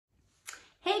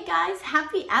Hey guys,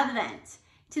 happy Advent!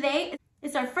 Today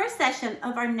is our first session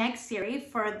of our next series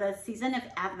for the season of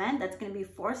Advent. That's going to be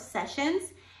 4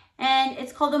 sessions, and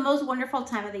it's called The Most Wonderful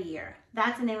Time of the Year.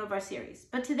 That's the name of our series.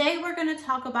 But today we're going to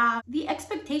talk about the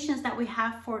expectations that we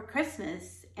have for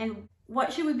Christmas and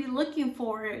what should we be looking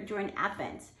for during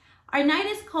Advent. Our night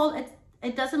is called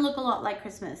It Doesn't Look a Lot Like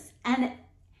Christmas, and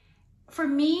for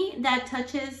me, that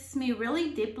touches me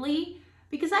really deeply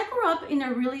because I grew up in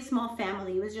a really small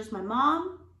family. It was just my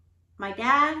mom, my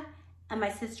dad, and my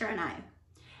sister and I.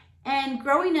 And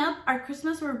growing up, our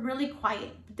Christmas were really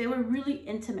quiet. They were really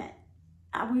intimate.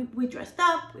 We dressed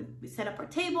up, we set up our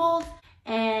tables,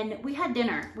 and we had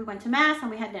dinner. We went to mass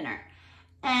and we had dinner.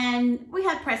 And we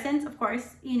had presents, of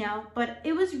course, but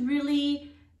it was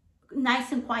really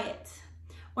nice and quiet.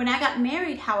 When I got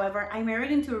married, however, I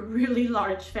married into a really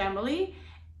large family,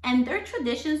 and their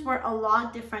traditions were a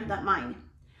lot different than mine.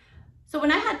 So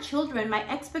when I had children, my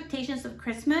expectations of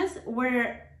Christmas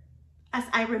were, as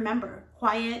I remember,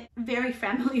 quiet, very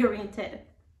family oriented.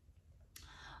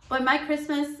 But my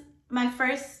Christmas, my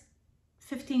first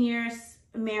 15 years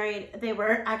married, they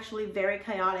were actually very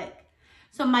chaotic.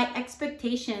 So my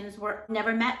expectations were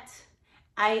never met.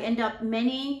 I end up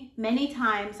many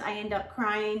times, I end up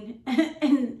crying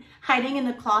and hiding in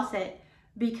the closet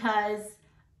because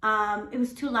it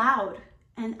was too loud,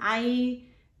 and I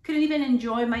couldn't even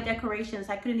enjoy my decorations.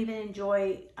 I couldn't even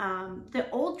enjoy the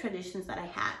old traditions that I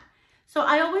had. So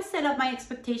I always set up my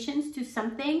expectations to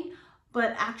something,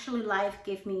 but actually life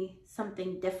gave me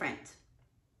something different.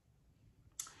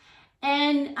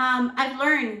 And I've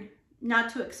learned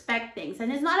not to expect things,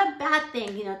 and it's not a bad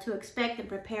thing, to expect and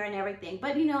prepare and everything,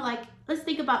 but let's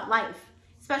think about life,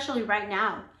 especially right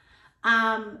now.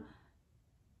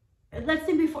 Let's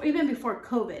think even before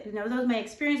COVID, that was my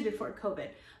experience before COVID.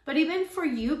 But even for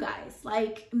you guys,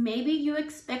 maybe you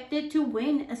expected to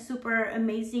win a super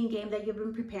amazing game that you've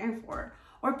been preparing for,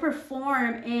 or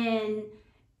perform in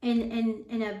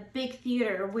a big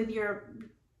theater with your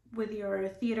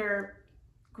theater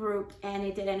group, and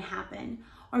it didn't happen.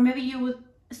 Or maybe you would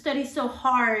study so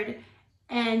hard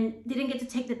and didn't get to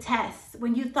take the test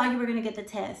when you thought you were going to get the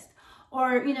test.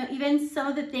 Or, even some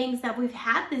of the things that we've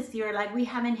had this year, like we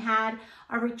haven't had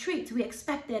our retreats. We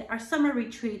expected our summer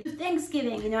retreat.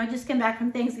 Thanksgiving, I just came back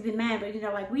from Thanksgiving, man,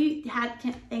 but, we had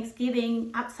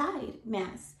Thanksgiving outside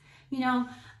mass,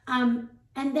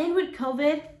 and then with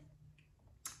COVID,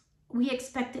 we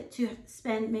expected to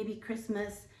spend maybe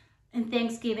Christmas and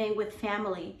Thanksgiving with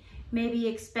family. Maybe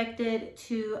expected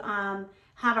to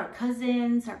have our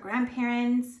cousins, our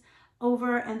grandparents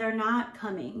over, and they're not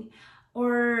coming.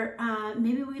 Or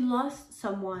maybe we lost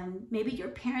someone. Maybe your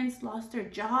parents lost their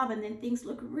job, and then things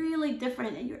look really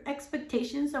different, and your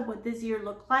expectations of what this year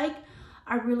looked like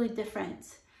are really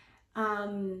different.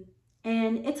 And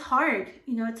it's hard,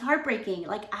 it's heartbreaking.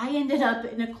 I ended up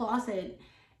in a closet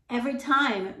every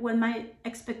time when my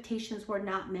expectations were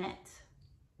not met.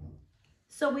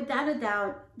 So without a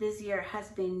doubt, this year has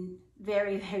been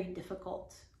very, very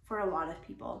difficult for a lot of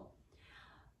people.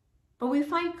 But we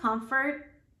find comfort,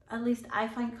 at least I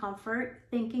find comfort,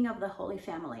 thinking of the Holy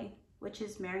Family, which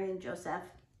is Mary and Joseph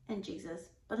and Jesus.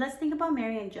 But let's think about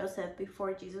Mary and Joseph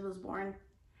before Jesus was born.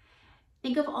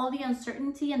 Think of all the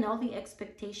uncertainty and all the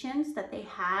expectations that they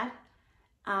had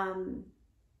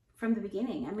from the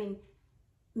beginning. I mean,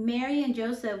 Mary and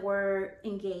Joseph were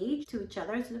engaged to each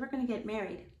other, so they were going to get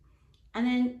married. And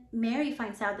then Mary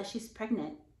finds out that she's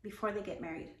pregnant before they get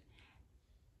married.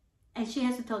 And she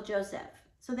has to tell Joseph.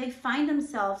 So they find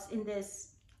themselves in this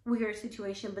weird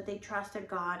situation, but they trusted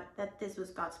God that this was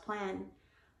God's plan.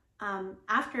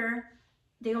 After,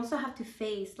 they also have to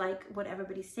face what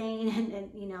everybody's saying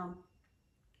and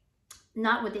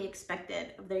not what they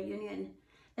expected of their union.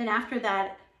 Then after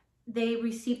that, they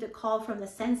received a call from the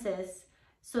census.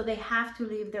 So they have to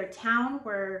leave their town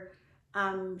where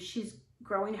she's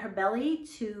growing her belly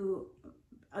to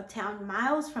a town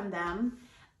miles from them,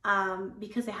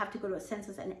 because they have to go to a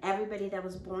census, and everybody that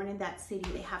was born in that city,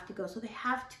 they have to go. So they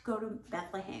have to go to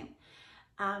Bethlehem.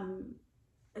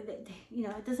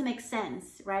 It doesn't make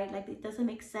sense, right? It doesn't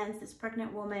make sense. This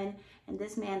pregnant woman and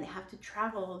this man, they have to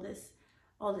travel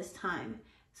all this time.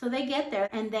 So they get there,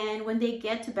 and then when they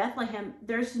get to Bethlehem,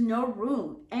 there's no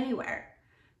room anywhere.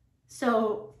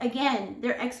 So again,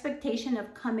 their expectation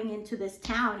of coming into this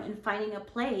town and finding a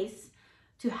place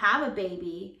to have a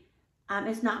baby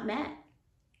is not met.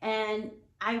 And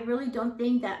I really don't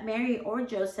think that Mary or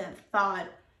Joseph thought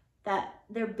that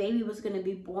their baby was going to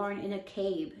be born in a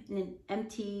cave, in an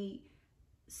empty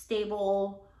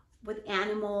stable with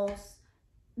animals.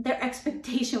 Their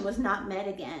expectation was not met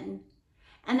again.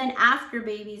 And then after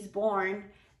baby's born,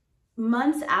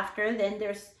 months after, then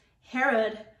there's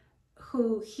Herod,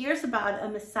 who hears about a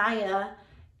Messiah,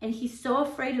 and he's so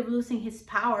afraid of losing his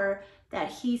power that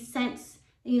he sends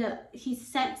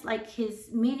like his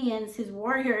minions, his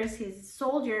warriors, his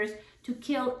soldiers to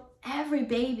kill every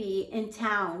baby in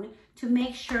town to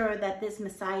make sure that this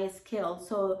Messiah is killed.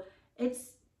 So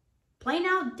it's plain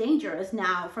out dangerous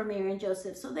now for Mary and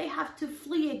Joseph. So they have to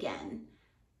flee again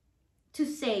to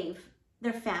save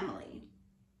their family.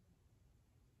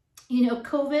 You know,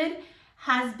 COVID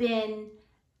has been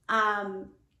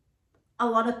a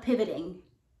lot of pivoting,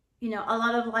 you know, a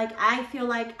lot of like, I feel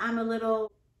like I'm a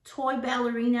little toy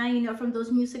ballerina, you know, from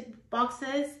those music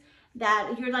boxes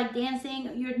that you're like dancing,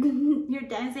 you're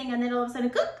dancing, and then all of a sudden,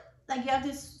 cook, like you have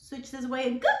to switch this way,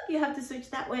 and cook, you have to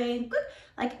switch that way, and cook.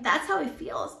 Like that's how it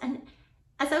feels. And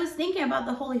as I was thinking about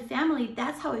the Holy Family,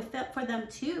 that's how it felt for them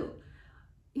too.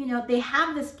 You know, they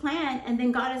have this plan, and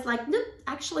then God is like, nope,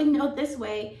 actually no, this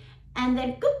way, and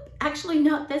then cook, actually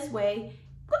not this way,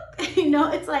 cook. You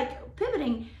know, it's like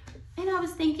pivoting. And I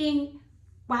was thinking,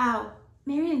 wow,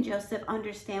 Mary and Joseph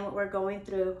understand what we're going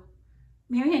through.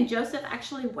 Mary and Joseph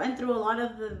actually went through a lot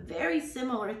of the very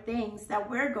similar things that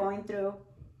we're going through.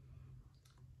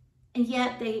 And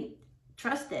yet they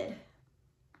trusted.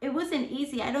 It wasn't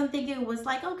easy. I don't think it was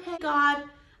like, okay, God,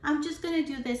 I'm just going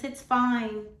to do this. It's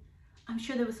fine. I'm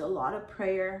sure there was a lot of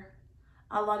prayer,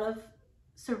 a lot of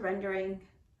surrendering,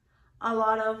 a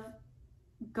lot of,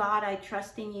 God, I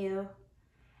trust in you.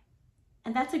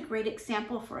 And that's a great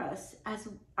example for us as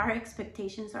our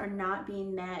expectations are not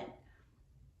being met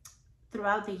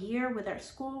throughout the year with our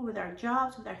school, with our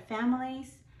jobs, with our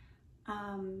families.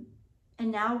 And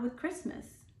now with Christmas.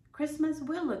 Christmas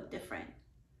will look different.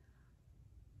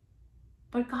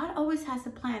 But God always has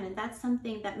a plan, and that's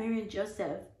something that Mary and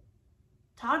Joseph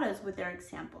taught us with their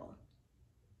example.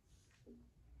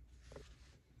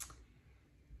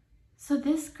 So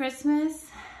this Christmas,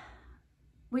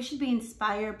 we should be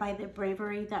inspired by the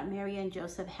bravery that Mary and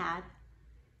Joseph had.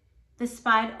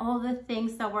 Despite all the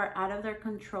things that were out of their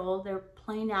control, they're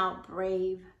plain out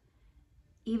brave,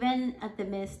 even at the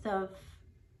midst of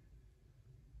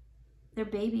their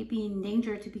baby being in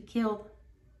danger to be killed.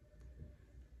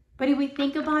 But if we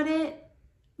think about it,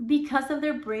 because of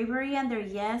their bravery and their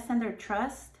yes and their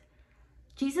trust,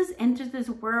 Jesus enters this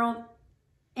world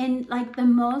in like the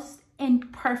most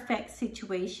imperfect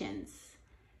situations.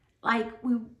 Like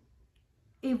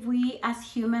if we as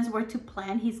humans were to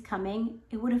plan his coming,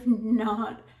 it would have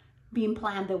not been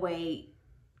planned the way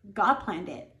God planned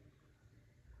it.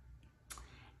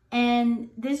 And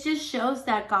this just shows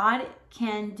that God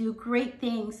can do great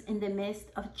things in the midst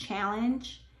of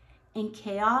challenge and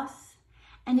chaos.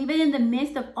 And even in the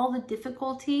midst of all the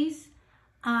difficulties,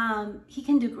 he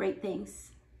can do great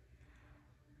things.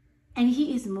 And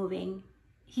he is moving.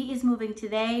 He is moving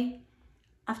today.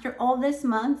 After all these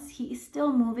months, he is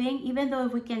still moving, even though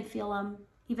if we can feel him,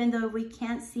 even though we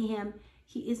can't see him,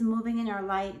 he is moving in our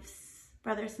lives.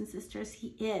 Brothers and sisters,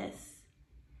 he is.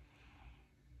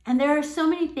 And there are so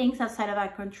many things outside of our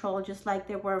control, just like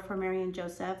there were for Mary and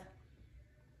Joseph.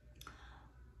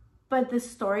 But the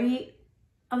story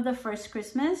of the first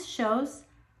Christmas shows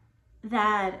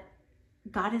that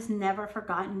God has never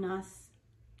forgotten us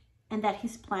and that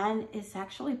his plan is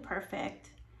actually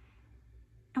perfect.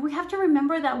 And we have to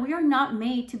remember that we are not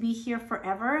made to be here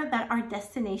forever, that our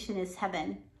destination is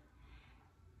heaven.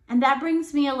 And that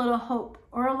brings me a little hope,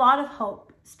 or a lot of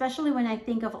hope, especially when I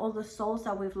think of all the souls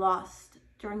that we've lost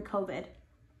during COVID.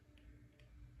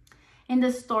 In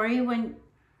the story when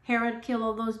Herod killed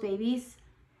all those babies,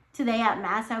 today at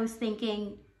Mass, I was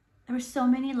thinking there were so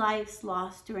many lives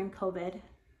lost during COVID.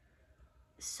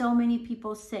 So many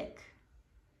people sick.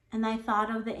 And I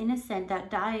thought of the innocent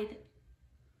that died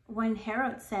when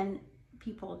Herod sent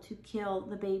people to kill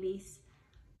the babies.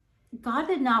 God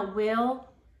did not will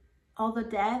all the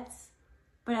deaths,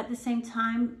 but at the same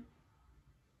time,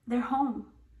 they're home.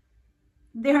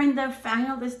 They're in their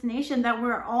final destination that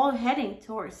we're all heading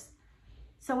towards.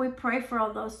 So we pray for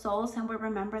all those souls, and we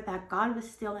remember that God was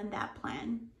still in that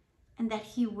plan and that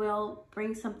he will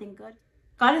bring something good.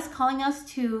 God is calling us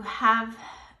to have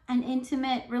an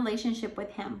intimate relationship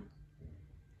with him.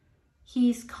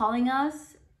 He's calling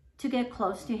us to get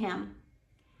close to him.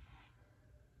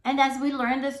 And as we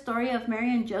learn the story of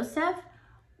Mary and Joseph,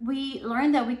 we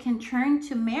learn that we can turn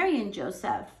to Mary and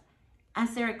Joseph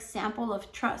as their example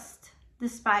of trust,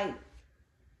 despite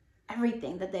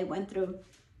everything that they went through.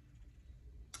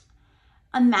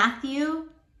 On Matthew,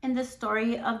 in the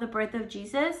story of the birth of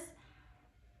Jesus,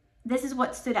 this is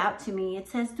what stood out to me. It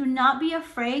says, "Do not be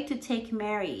afraid to take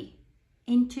Mary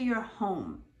into your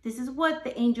home." This is what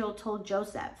the angel told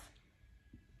Joseph.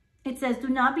 It says, do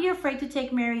not be afraid to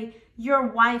take Mary, your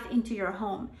wife, into your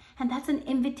home. And that's an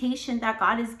invitation that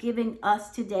God is giving us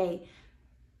today.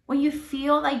 When you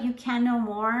feel like you can no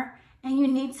more and you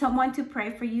need someone to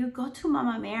pray for you, go to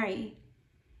Mama Mary.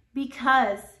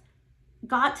 Because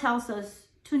God tells us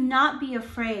to not be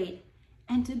afraid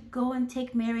and to go and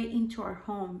take Mary into our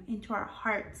home, into our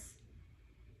hearts.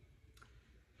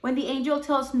 When the angel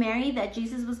tells Mary that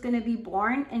Jesus was going to be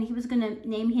born and he was going to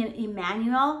name him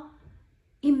Emmanuel,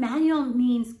 Emmanuel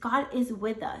means God is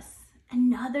with us.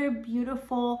 Another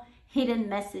beautiful hidden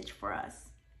message for us.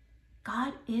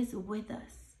 God is with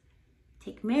us.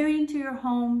 Take Mary into your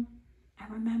home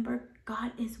and remember,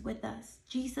 God is with us.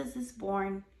 Jesus is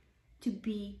born to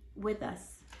be with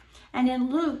us. And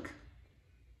in Luke,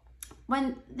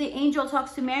 when the angel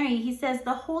talks to Mary, he says,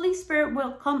 the Holy Spirit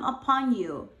will come upon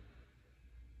you.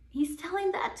 He's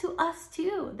telling that to us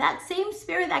too. That same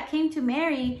spirit that came to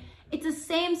Mary, it's the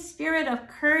same spirit of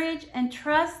courage and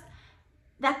trust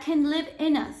that can live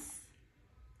in us.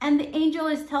 And the angel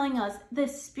is telling us the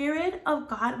Spirit of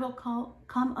God will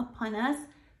come upon us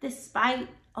despite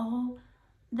all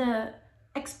the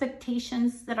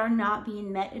expectations that are not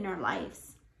being met in our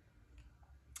lives.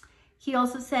 He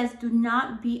also says, do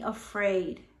not be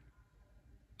afraid.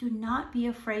 Do not be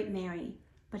afraid, Mary.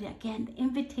 But again, the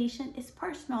invitation is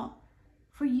personal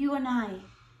for you and I.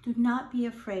 Do not be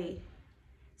afraid.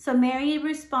 So Mary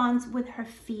responds with her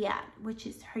fiat, which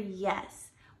is her yes,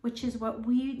 which is what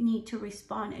we need to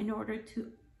respond in order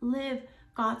to live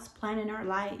God's plan in our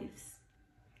lives.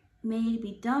 May it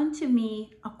be done to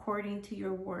me according to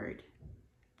your word.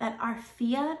 That our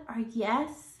fiat, our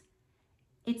yes,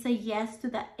 it's a yes to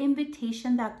that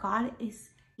invitation that God is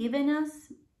giving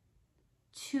us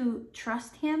to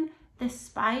trust him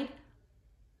despite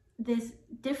this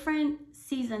different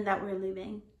season that we're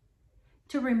living.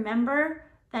 To remember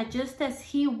that just as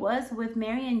he was with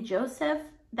Mary and Joseph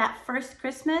that first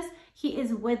Christmas, he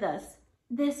is with us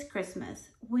this Christmas,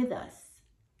 with us.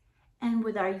 And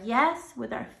with our yes,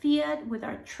 with our fiat, with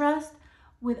our trust,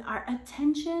 with our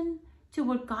attention to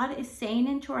what God is saying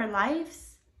into our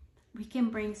lives, we can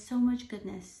bring so much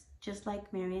goodness, just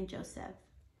like Mary and Joseph.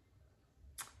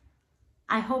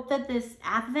 I hope that this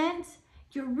Advent,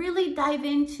 you really dive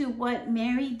into what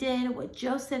Mary did, what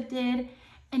Joseph did,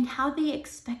 and how they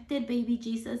expected baby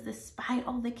Jesus despite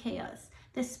all the chaos,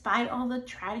 despite all the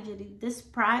tragedy,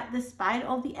 despite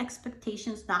all the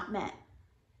expectations not met.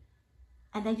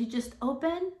 And then you just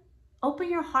open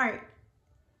your heart.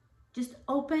 Just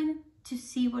open to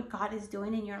see what God is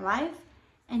doing in your life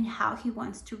and how he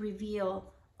wants to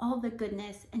reveal all the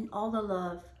goodness and all the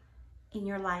love in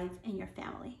your life and your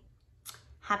family.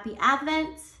 Happy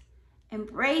Advent.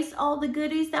 Embrace all the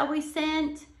goodies that we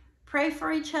sent. Pray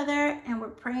for each other, and we're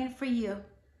praying for you.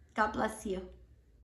 God bless you.